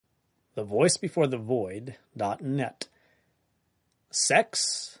thevoicebeforethevoid.net.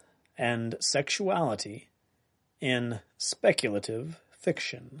 Sex and Sexuality in Speculative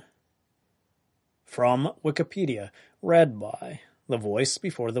Fiction. From Wikipedia, read by The Voice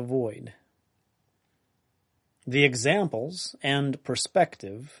Before the Void. The examples and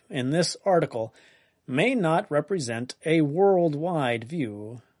perspective in this article may not represent a worldwide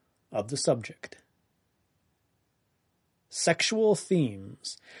view of the subject. Sexual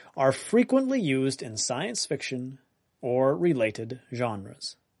themes are frequently used in science fiction or related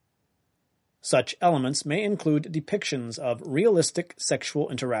genres. Such elements may include depictions of realistic sexual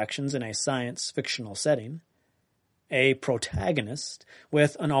interactions in a science fictional setting, a protagonist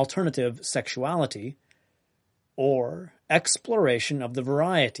with an alternative sexuality, or exploration of the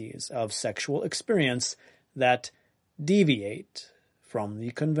varieties of sexual experience that deviate from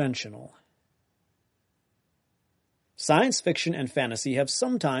the conventional. Science fiction and fantasy have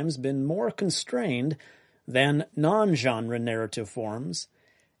sometimes been more constrained than non-genre narrative forms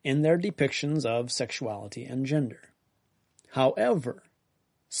in their depictions of sexuality and gender. However,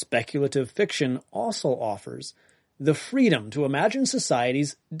 speculative fiction also offers the freedom to imagine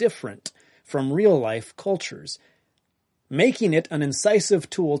societies different from real-life cultures, making it an incisive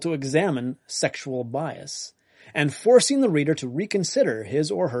tool to examine sexual bias and forcing the reader to reconsider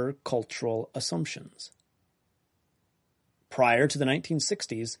his or her cultural assumptions. Prior to the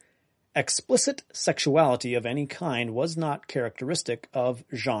 1960s, explicit sexuality of any kind was not characteristic of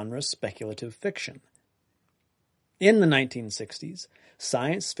genre speculative fiction. In the 1960s,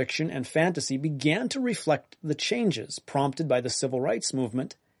 science fiction and fantasy began to reflect the changes prompted by the civil rights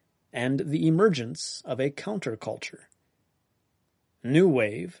movement and the emergence of a counterculture. New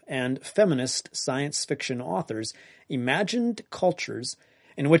wave and feminist science fiction authors imagined cultures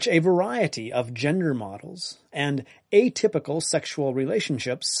in which a variety of gender models and atypical sexual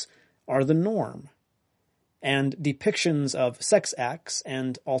relationships are the norm, and depictions of sex acts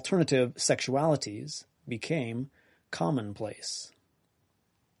and alternative sexualities became commonplace.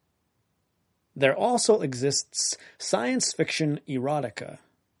 There also exists science fiction erotica,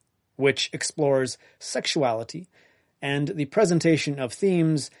 which explores sexuality and the presentation of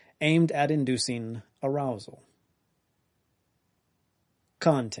themes aimed at inducing arousal.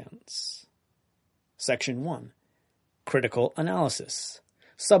 Contents. Section 1. Critical Analysis.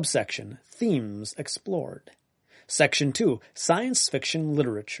 Subsection, Themes Explored. Section 2, Science Fiction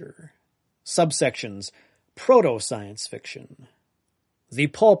Literature. Subsections, Proto-Science Fiction. The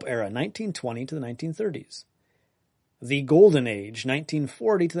Pulp Era, 1920 to the 1930s. The Golden Age,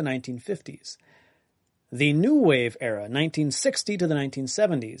 1940 to the 1950s. The New Wave Era, 1960 to the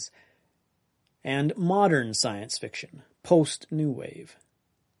 1970s. And Modern Science Fiction, Post-New Wave.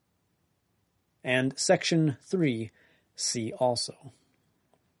 And Section 3, see also.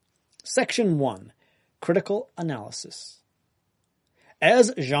 Section 1. Critical Analysis.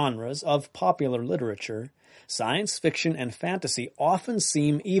 As genres of popular literature, science fiction and fantasy often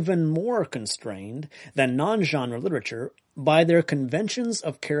seem even more constrained than non-genre literature by their conventions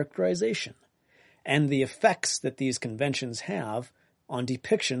of characterization and the effects that these conventions have on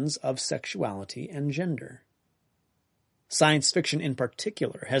depictions of sexuality and gender. Science fiction in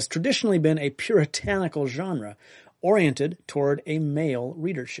particular has traditionally been a puritanical genre oriented toward a male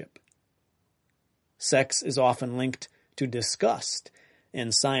readership. Sex is often linked to disgust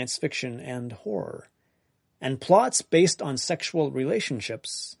in science fiction and horror, and plots based on sexual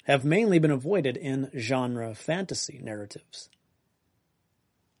relationships have mainly been avoided in genre fantasy narratives.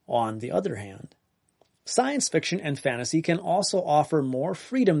 On the other hand, science fiction and fantasy can also offer more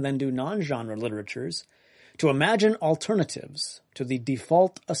freedom than do non-genre literatures to imagine alternatives to the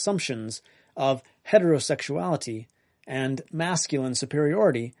default assumptions of heterosexuality and masculine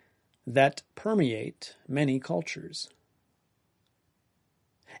superiority that permeate many cultures.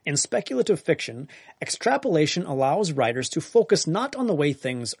 In speculative fiction, extrapolation allows writers to focus not on the way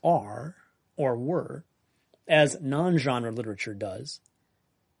things are or were, as non-genre literature does,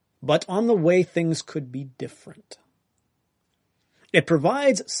 but on the way things could be different. It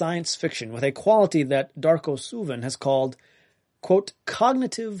provides science fiction with a quality that Darko Suvin has called, quote,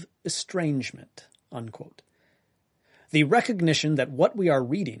 cognitive estrangement, unquote. The recognition that what we are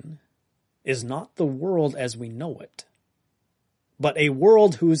reading is not the world as we know it, but a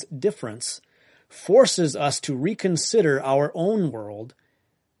world whose difference forces us to reconsider our own world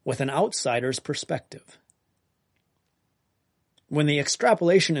with an outsider's perspective. When the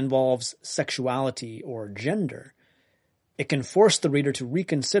extrapolation involves sexuality or gender, it can force the reader to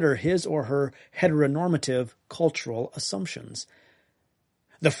reconsider his or her heteronormative cultural assumptions.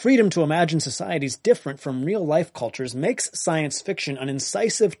 The freedom to imagine societies different from real-life cultures makes science fiction an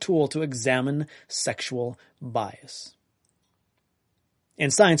incisive tool to examine sexual bias.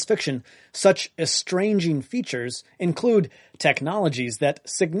 In science fiction, such estranging features include technologies that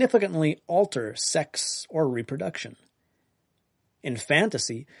significantly alter sex or reproduction. In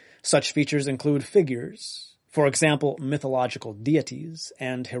fantasy, such features include figures, for example, mythological deities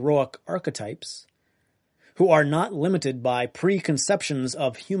and heroic archetypes, who are not limited by preconceptions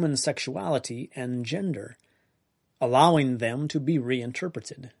of human sexuality and gender, allowing them to be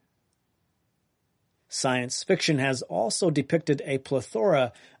reinterpreted. Science fiction has also depicted a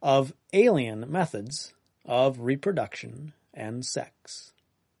plethora of alien methods of reproduction and sex.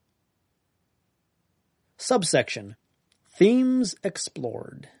 Subsection: Themes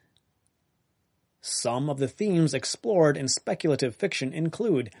explored. Some of the themes explored in speculative fiction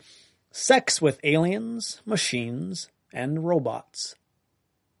include sex with aliens, machines, and robots.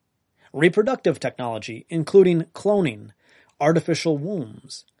 Reproductive technology, including cloning, artificial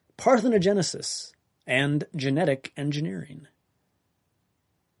wombs, parthenogenesis, and genetic engineering.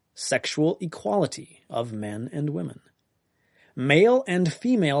 Sexual equality of men and women. Male and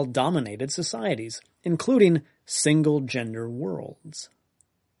female-dominated societies, including single-gender worlds.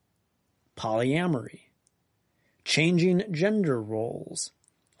 Polyamory. Changing gender roles.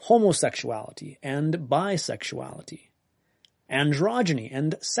 Homosexuality and bisexuality. Androgyny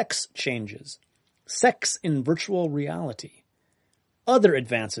and sex changes. Sex in virtual reality. Other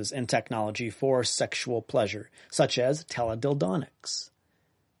advances in technology for sexual pleasure, such as teledildonics.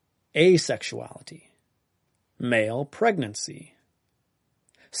 Asexuality. Male pregnancy.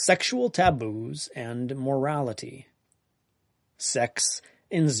 Sexual taboos and morality. Sex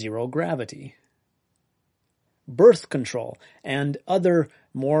in zero gravity. Birth control and other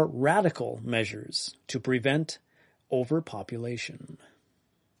more radical measures to prevent overpopulation.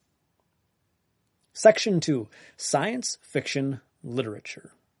 Section 2. Science fiction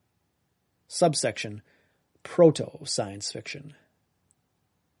literature. Subsection: Proto-science fiction.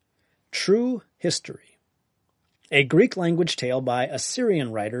 True history. A Greek-language tale by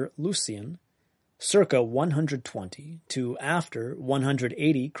Assyrian writer Lucian, circa 120 to after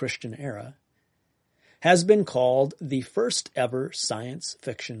 180 Christian era, has been called the first ever science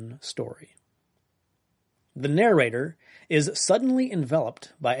fiction story. The narrator is suddenly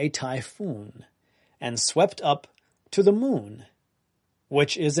enveloped by a typhoon and swept up to the moon,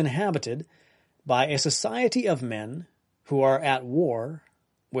 which is inhabited by a society of men who are at war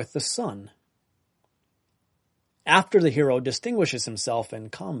with the sun. After the hero distinguishes himself in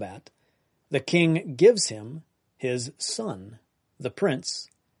combat, the king gives him his son, the prince,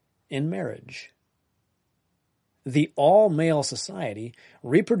 in marriage. The all-male society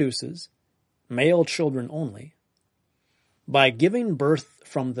reproduces, male children only, by giving birth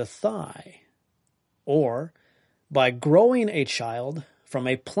from the thigh, or by growing a child from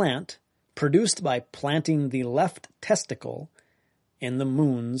a plant produced by planting the left testicle in the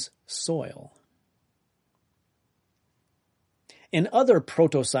moon's soil. In other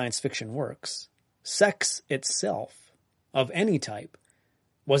proto-science fiction works, sex itself, of any type,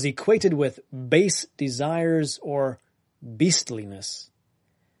 was equated with base desires or beastliness,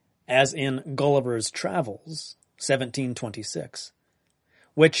 as in Gulliver's Travels, 1726,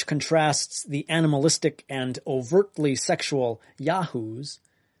 which contrasts the animalistic and overtly sexual yahoos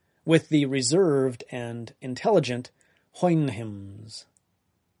with the reserved and intelligent Houyhnhnms.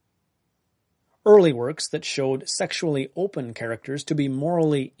 Early works that showed sexually open characters to be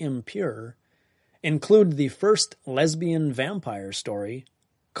morally impure include the first lesbian vampire story,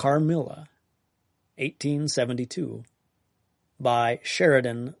 Carmilla, 1872, by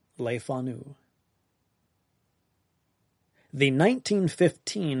Sheridan Le Fanu. The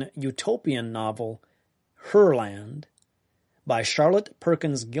 1915 utopian novel Herland by Charlotte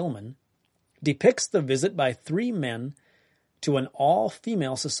Perkins Gilman depicts the visit by three men to an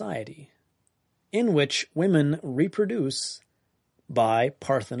all-female society in which women reproduce by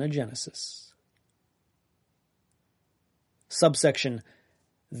parthenogenesis. Subsection: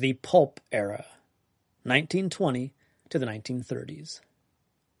 The Pulp Era, 1920 to the 1930s.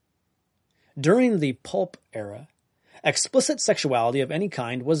 During the Pulp Era, explicit sexuality of any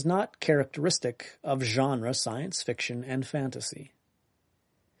kind was not characteristic of genre science fiction and fantasy.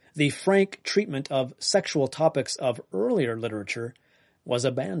 The frank treatment of sexual topics of earlier literature was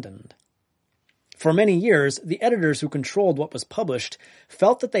abandoned. For many years, the editors who controlled what was published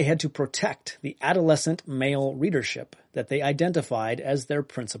felt that they had to protect the adolescent male readership that they identified as their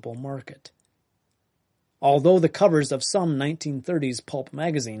principal market. Although the covers of some 1930s pulp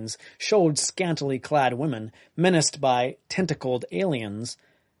magazines showed scantily clad women menaced by tentacled aliens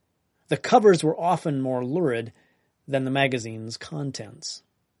The covers were often more lurid than the magazine's contents.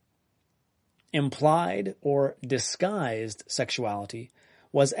 Implied or disguised sexuality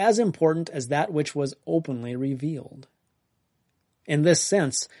was as important as that which was openly revealed. In this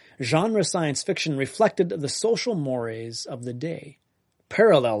sense, genre science fiction reflected the social mores of the day,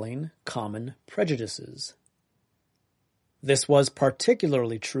 paralleling common prejudices. This was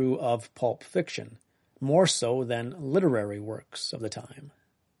particularly true of pulp fiction, more so than literary works of the time.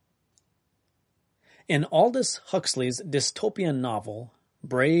 In Aldous Huxley's dystopian novel,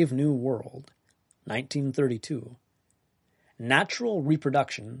 Brave New World, 1932, natural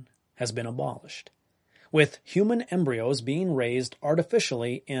reproduction has been abolished, with human embryos being raised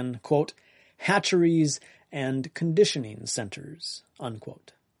artificially in, quote, hatcheries and conditioning centers,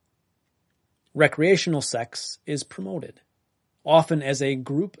 unquote. Recreational sex is promoted, often as a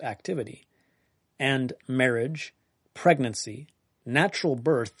group activity, and marriage, pregnancy, natural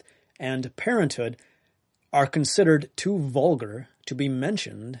birth, and parenthood are considered too vulgar to be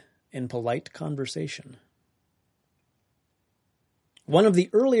mentioned in polite conversation. One of the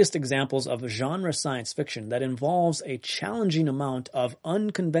earliest examples of genre science fiction that involves a challenging amount of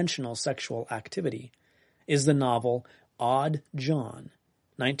unconventional sexual activity is the novel Odd John,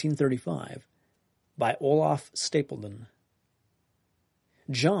 1935, by Olaf Stapledon.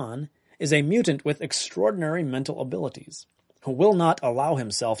 John is a mutant with extraordinary mental abilities, who will not allow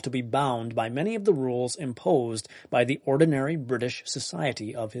himself to be bound by many of the rules imposed by the ordinary British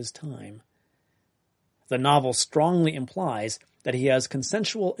society of his time. The novel strongly implies that he has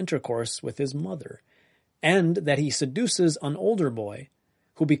consensual intercourse with his mother, and that he seduces an older boy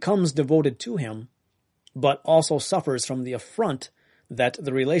who becomes devoted to him, but also suffers from the affront that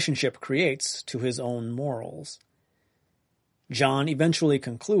the relationship creates to his own morals. John eventually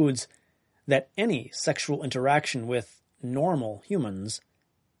concludes that any sexual interaction with normal humans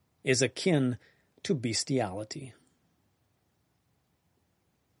is akin to bestiality.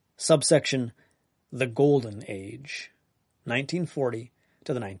 Subsection The Golden Age, 1940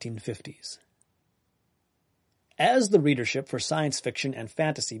 to the 1950s. As the readership for science fiction and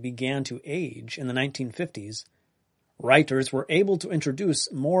fantasy began to age in the 1950s, writers were able to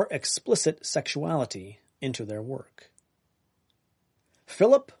introduce more explicit sexuality into their work.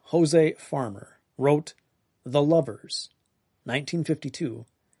 Philip Jose Farmer wrote The Lovers, 1952,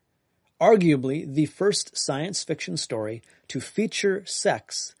 arguably the first science fiction story to feature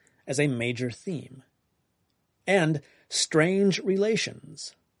sex as a major theme, and Strange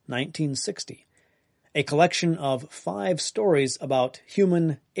Relations, 1960, a collection of 5 stories about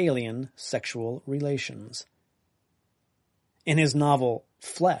human-alien sexual relations. In his novel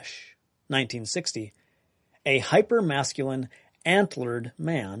Flesh, 1960, a hyper-masculine, antlered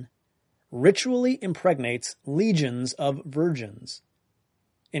man ritually impregnates legions of virgins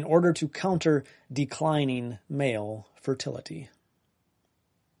in order to counter declining male fertility.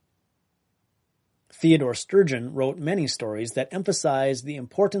 Theodore Sturgeon wrote many stories that emphasize the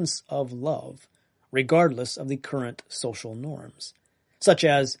importance of love, regardless of the current social norms, such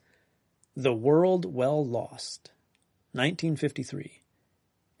as The World Well Lost, 1953,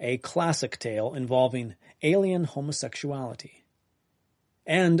 a classic tale involving alien homosexuality,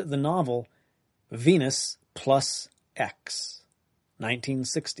 and the novel Venus Plus X,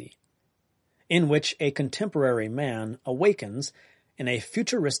 1960, in which a contemporary man awakens in a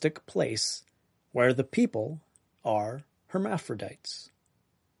futuristic place where the people are hermaphrodites.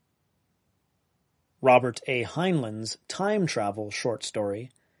 Robert A. Heinlein's time travel short story,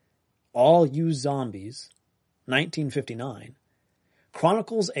 All You Zombies, 1959,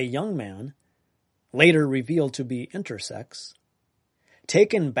 chronicles a young man, later revealed to be intersex,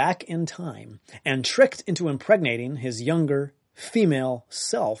 taken back in time and tricked into impregnating his younger female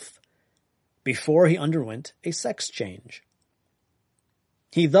self before he underwent a sex change.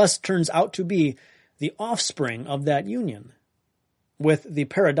 He thus turns out to be the offspring of that union, with the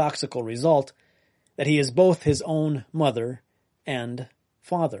paradoxical result that he is both his own mother and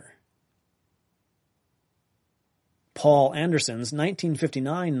father. Paul Anderson's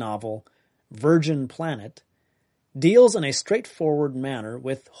 1959 novel, Virgin Planet, deals in a straightforward manner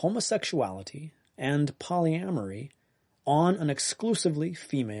with homosexuality and polyamory on an exclusively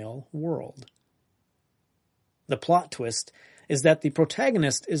female world. The plot twist is that the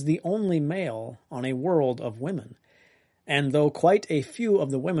protagonist is the only male on a world of women, and though quite a few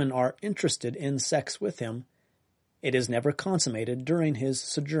of the women are interested in sex with him, it is never consummated during his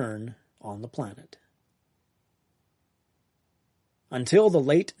sojourn on the planet. Until the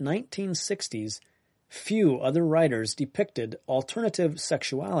late 1960s, few other writers depicted alternative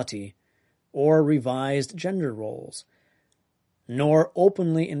sexuality or revised gender roles. nor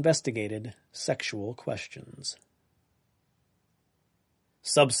openly investigated sexual questions.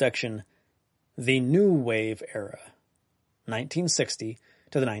 Subsection The New Wave Era, 1960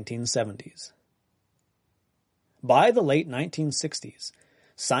 to the 1970s. By the late 1960s,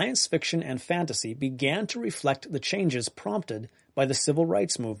 science fiction and fantasy began to reflect the changes prompted by the civil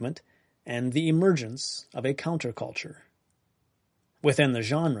rights movement and the emergence of a counterculture. Within the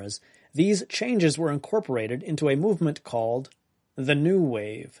genres, these changes were incorporated into a movement called the New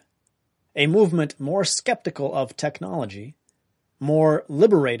Wave, a movement more skeptical of technology, more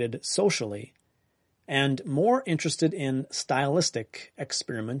liberated socially, and more interested in stylistic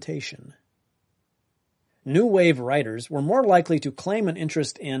experimentation. New Wave writers were more likely to claim an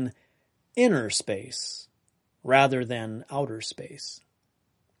interest in inner space rather than outer space.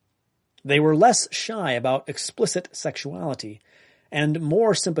 They were less shy about explicit sexuality and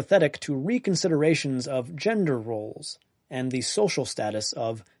more sympathetic to reconsiderations of gender roles and the social status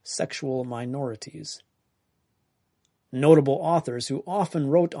of sexual minorities. Notable authors who often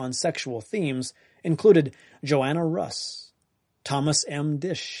wrote on sexual themes included Joanna Russ, Thomas M.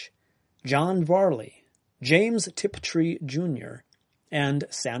 Disch, John Varley, James Tiptree Jr., and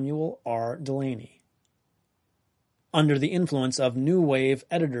Samuel R. Delany. Under the influence of New Wave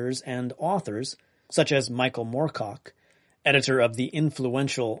editors and authors, such as Michael Moorcock, editor of the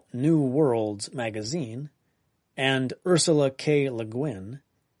influential New Worlds magazine, and Ursula K. Le Guin,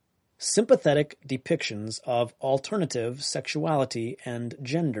 sympathetic depictions of alternative sexuality and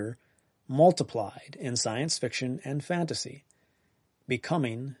gender multiplied in science fiction and fantasy,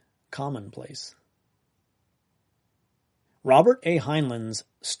 becoming commonplace. Robert A. Heinlein's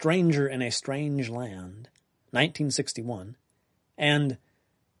Stranger in a Strange Land, 1961, and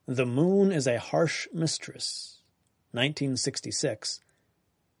The Moon is a Harsh Mistress, 1966,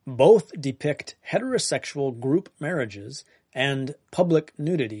 both depict heterosexual group marriages and public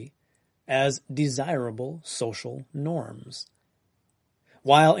nudity as desirable social norms.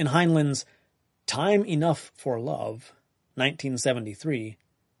 While in Heinlein's Time Enough for Love, 1973,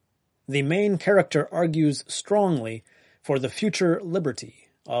 the main character argues strongly for the future liberty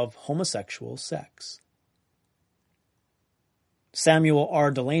of homosexual sex. Samuel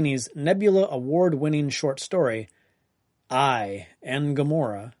R. Delany's Nebula Award-winning short story, I and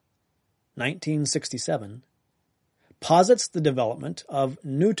Gomorrah, 1967, posits the development of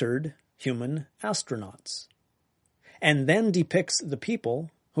neutered human astronauts, and then depicts the people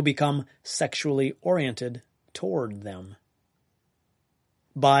who become sexually oriented toward them.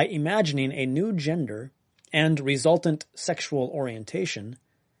 By imagining a new gender and resultant sexual orientation,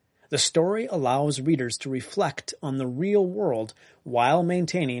 the story allows readers to reflect on the real world while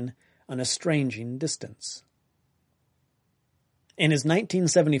maintaining an estranging distance. In his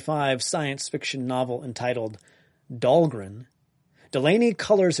 1975 science fiction novel entitled Dahlgren, Delany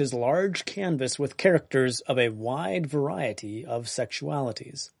colors his large canvas with characters of a wide variety of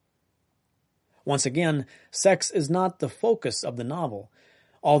sexualities. Once again, sex is not the focus of the novel,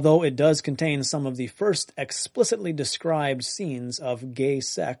 although it does contain some of the first explicitly described scenes of gay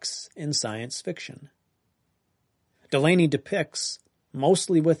sex in science fiction. Delany depicts,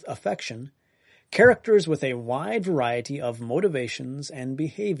 mostly with affection, characters with a wide variety of motivations and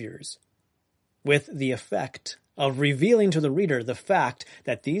behaviors, with the effect of revealing to the reader the fact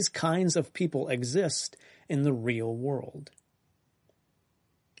that these kinds of people exist in the real world.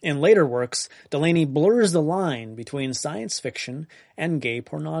 In later works, Delany blurs the line between science fiction and gay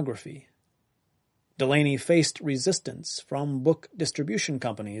pornography. Delany faced resistance from book distribution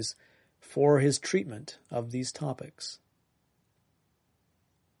companies for his treatment of these topics.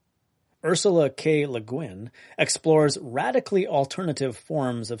 Ursula K. Le Guin explores radically alternative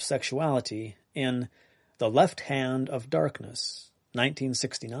forms of sexuality in The Left Hand of Darkness,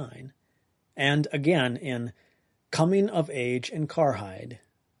 1969, and again in Coming of Age in Carhide,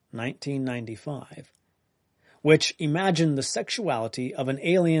 1995, which imagine the sexuality of an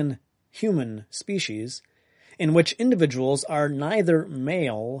alien human species in which individuals are neither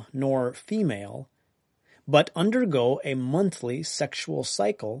male nor female, but undergo a monthly sexual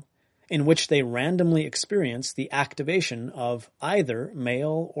cycle in which they randomly experience the activation of either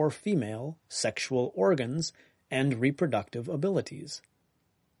male or female sexual organs and reproductive abilities.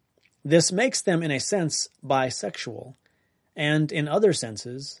 This makes them, in a sense, bisexual, and in other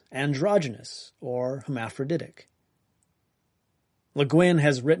senses, androgynous or hermaphroditic. Le Guin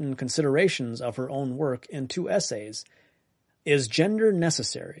has written considerations of her own work in two essays, Is Gender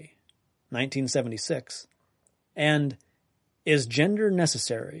Necessary, 1976, and Is Gender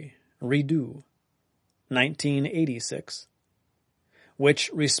Necessary? Redo, 1986,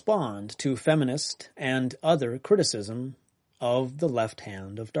 which respond to feminist and other criticism of the Left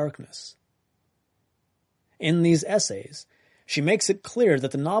Hand of Darkness. In these essays, she makes it clear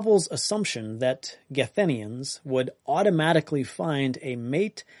that the novel's assumption that Gethenians would automatically find a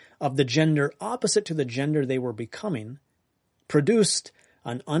mate of the gender opposite to the gender they were becoming produced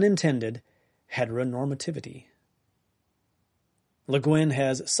an unintended heteronormativity. Le Guin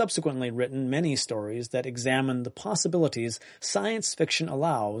has subsequently written many stories that examine the possibilities science fiction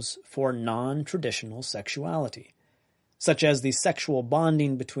allows for non-traditional sexuality, such as the sexual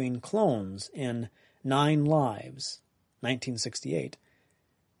bonding between clones in 9 Lives, 1968,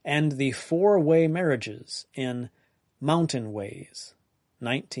 and the 4-way marriages in Mountain Ways,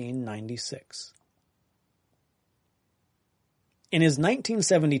 1996. In his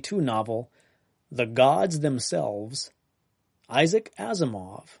 1972 novel, The Gods Themselves, Isaac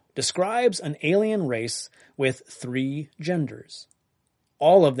Asimov describes an alien race with 3 genders,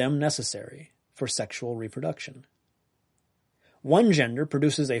 all of them necessary for sexual reproduction. One gender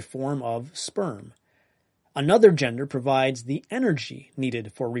produces a form of sperm. Another gender provides the energy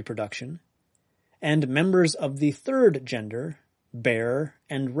needed for reproduction, and members of the third gender bear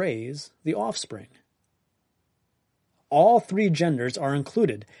and raise the offspring. All 3 genders are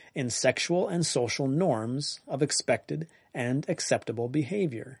included in sexual and social norms of expected and acceptable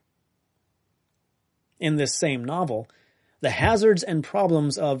behavior. In this same novel, the hazards and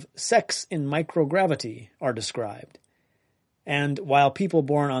problems of sex in microgravity are described, and while people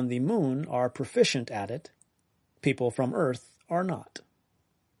born on the moon are proficient at it, people from Earth are not.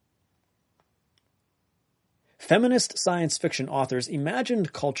 Feminist science fiction authors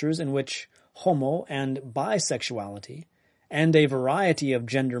imagined cultures in which homo and bisexuality and a variety of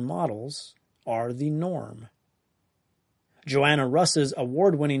gender models are the norm. Joanna Russ's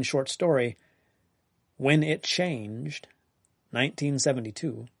award-winning short story, When It Changed,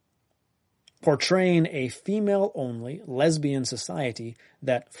 1972, portraying a female-only lesbian society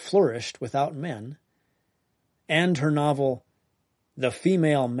that flourished without men, and her novel, The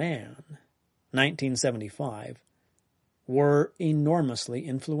Female Man, 1975, were enormously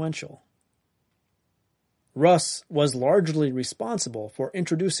influential. Russ was largely responsible for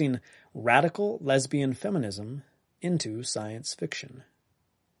introducing radical lesbian feminism into science fiction.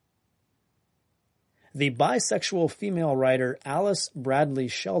 The bisexual female writer Alice Bradley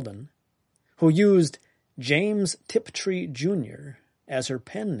Sheldon, who used James Tiptree Jr. as her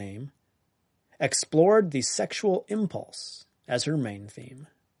pen name, explored the sexual impulse as her main theme.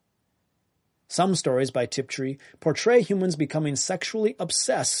 Some stories by Tiptree portray humans becoming sexually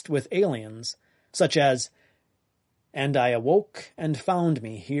obsessed with aliens, such as And I Awoke and Found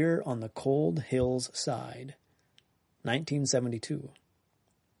Me Here on the Cold Hill's Side, 1972,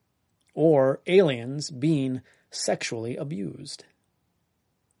 or aliens being sexually abused.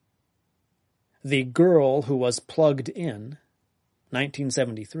 The Girl Who Was Plugged In,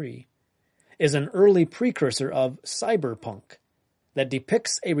 1973, is an early precursor of cyberpunk that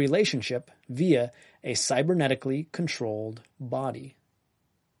depicts a relationship via a cybernetically controlled body.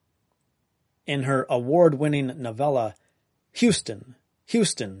 In her award-winning novella, Houston,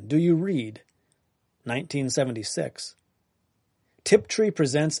 Houston, Do You Read? 1976, Tiptree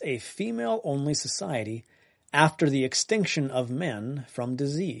presents a female-only society after the extinction of men from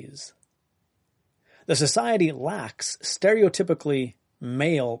disease. The society lacks stereotypically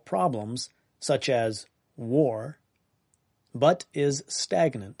male problems such as war, but is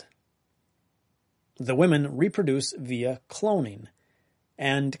stagnant. The women reproduce via cloning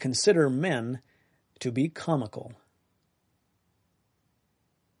and consider men to be comical.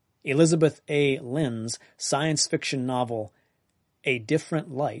 Elizabeth A. Lynn's science fiction novel A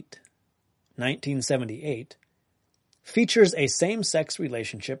Different Light, 1978, features a same-sex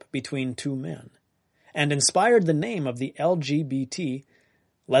relationship between 2 men, and inspired the name of the LGBT,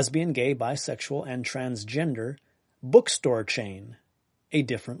 lesbian, gay, bisexual, and transgender bookstore chain, A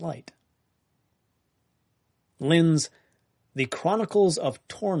Different Light. Lynn's The Chronicles of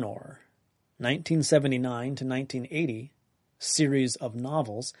Tornor, 1979 to 1980, series of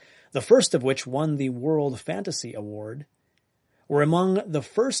novels, the first of which won the World Fantasy Award, were among the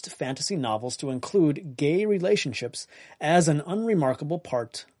first fantasy novels to include gay relationships as an unremarkable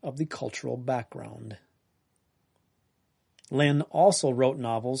part of the cultural background. Lynn also wrote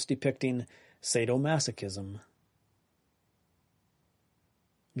novels depicting sadomasochism.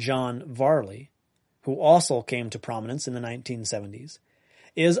 John Varley, who also came to prominence in the 1970s,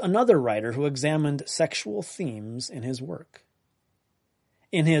 is another writer who examined sexual themes in his work.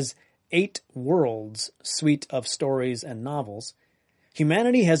 In his 8 Worlds suite of stories and novels,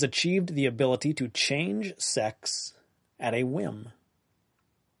 humanity has achieved the ability to change sex at a whim.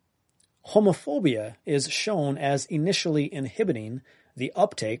 homophobia is shown as initially inhibiting the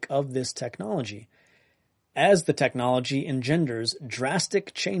uptake of this technology, as the technology engenders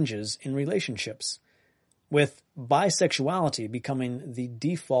drastic changes in relationships, with bisexuality becoming the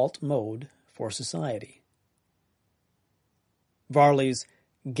default mode for society. Varley's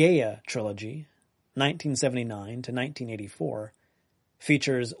Gaia trilogy, 1979 to 1984,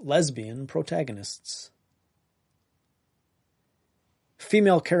 features lesbian protagonists.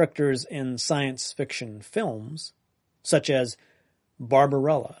 Female characters in science fiction films, such as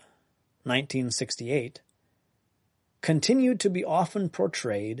Barbarella, 1968, continued to be often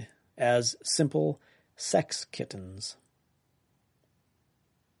portrayed as simple sex kittens.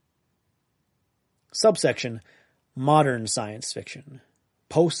 Subsection Modern Science Fiction,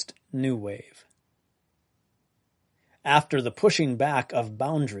 Post-New Wave. After the pushing back of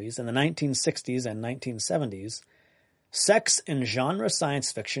boundaries in the 1960s and 1970s, sex in genre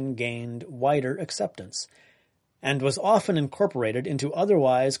science fiction gained wider acceptance, and was often incorporated into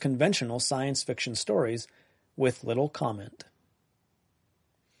otherwise conventional science fiction stories with little comment.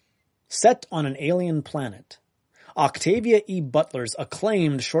 Set on an alien planet, Octavia E. Butler's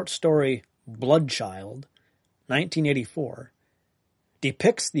acclaimed short story Bloodchild, 1984,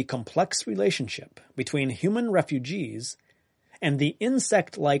 depicts the complex relationship between human refugees and the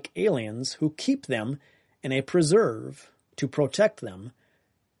insect-like aliens who keep them in a preserve to protect them,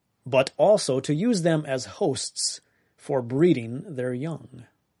 but also to use them as hosts for breeding their young.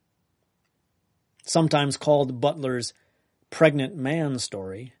 Sometimes called Butler's pregnant man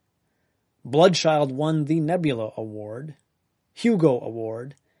story, Bloodchild won the Nebula Award, Hugo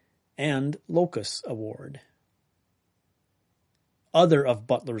Award, and Locus Award. Other of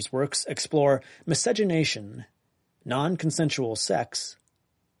Butler's works explore miscegenation, non-consensual sex,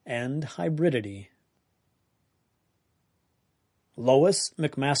 and hybridity. Lois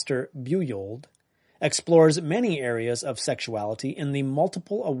McMaster Bujold explores many areas of sexuality in the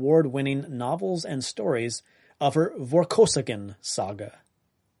multiple award-winning novels and stories of her Vorkosigan saga,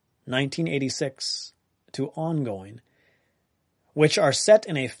 1986 to ongoing, which are set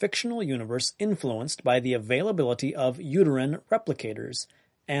in a fictional universe influenced by the availability of uterine replicators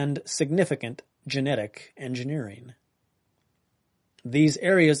and significant genetic engineering. These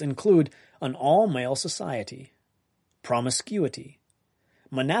areas include an all-male society, promiscuity,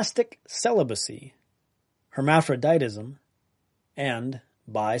 monastic celibacy, hermaphroditism, and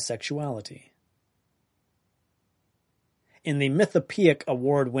bisexuality. In the Mythopoeic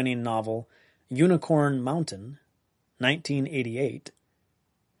award-winning novel Unicorn Mountain, 1988,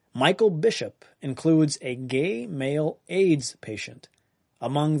 Michael Bishop includes a gay male AIDS patient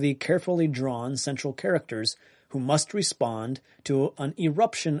among the carefully drawn central characters who must respond to an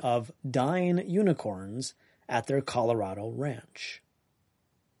eruption of dying unicorns at their Colorado ranch.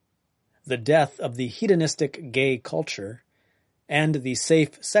 The death of the hedonistic gay culture and the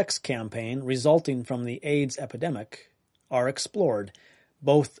safe sex campaign resulting from the AIDS epidemic are explored,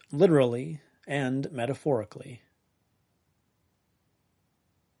 both literally and metaphorically.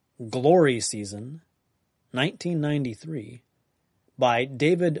 Glory Season, 1993, by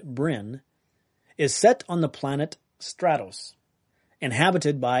David Brin, is set on the planet Stratos,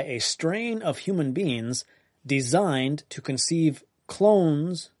 inhabited by a strain of human beings designed to conceive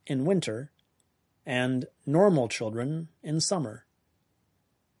clones in winter and normal children in summer.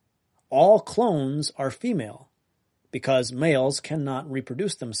 All clones are female, because males cannot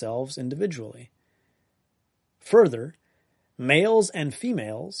reproduce themselves individually. Further, males and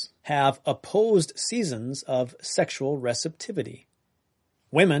females have opposed seasons of sexual receptivity.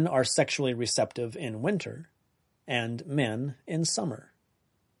 Women are sexually receptive in winter, and men in summer.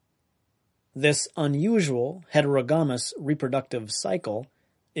 This unusual heterogamous reproductive cycle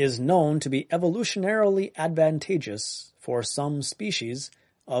is known to be evolutionarily advantageous for some species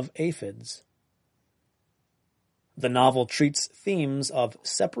of aphids. The novel treats themes of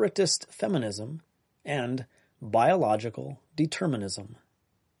separatist feminism and biological determinism.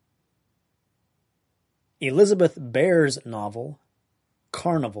 Elizabeth Bear's novel,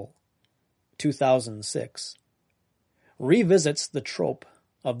 Carnival, 2006, revisits the trope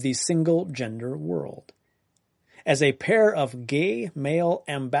of the single-gender world, as a pair of gay male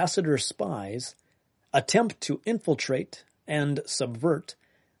ambassador spies attempt to infiltrate and subvert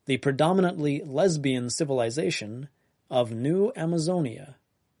the predominantly lesbian civilization of New Amazonia,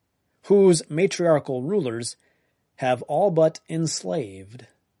 whose matriarchal rulers have all but enslaved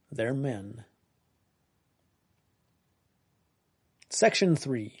their men. Section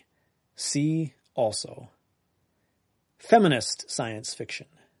 3. See also. Feminist science fiction.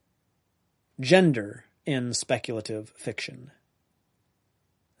 Gender in speculative fiction.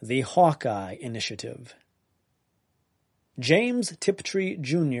 The Hawkeye Initiative. James Tiptree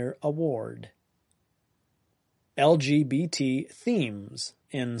Jr. Award. LGBT themes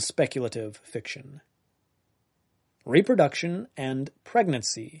in speculative fiction. Reproduction and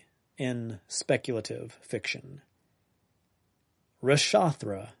pregnancy in speculative fiction.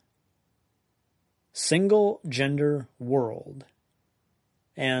 Rashathra. Single gender world.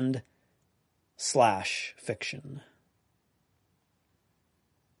 And slash fiction.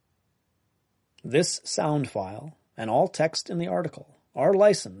 This sound file and all text in the article are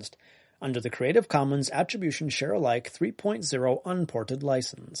licensed under the Creative Commons Attribution Share Alike 3.0 Unported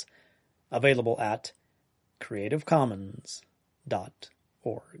License, available at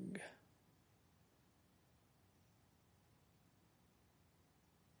creativecommons.org.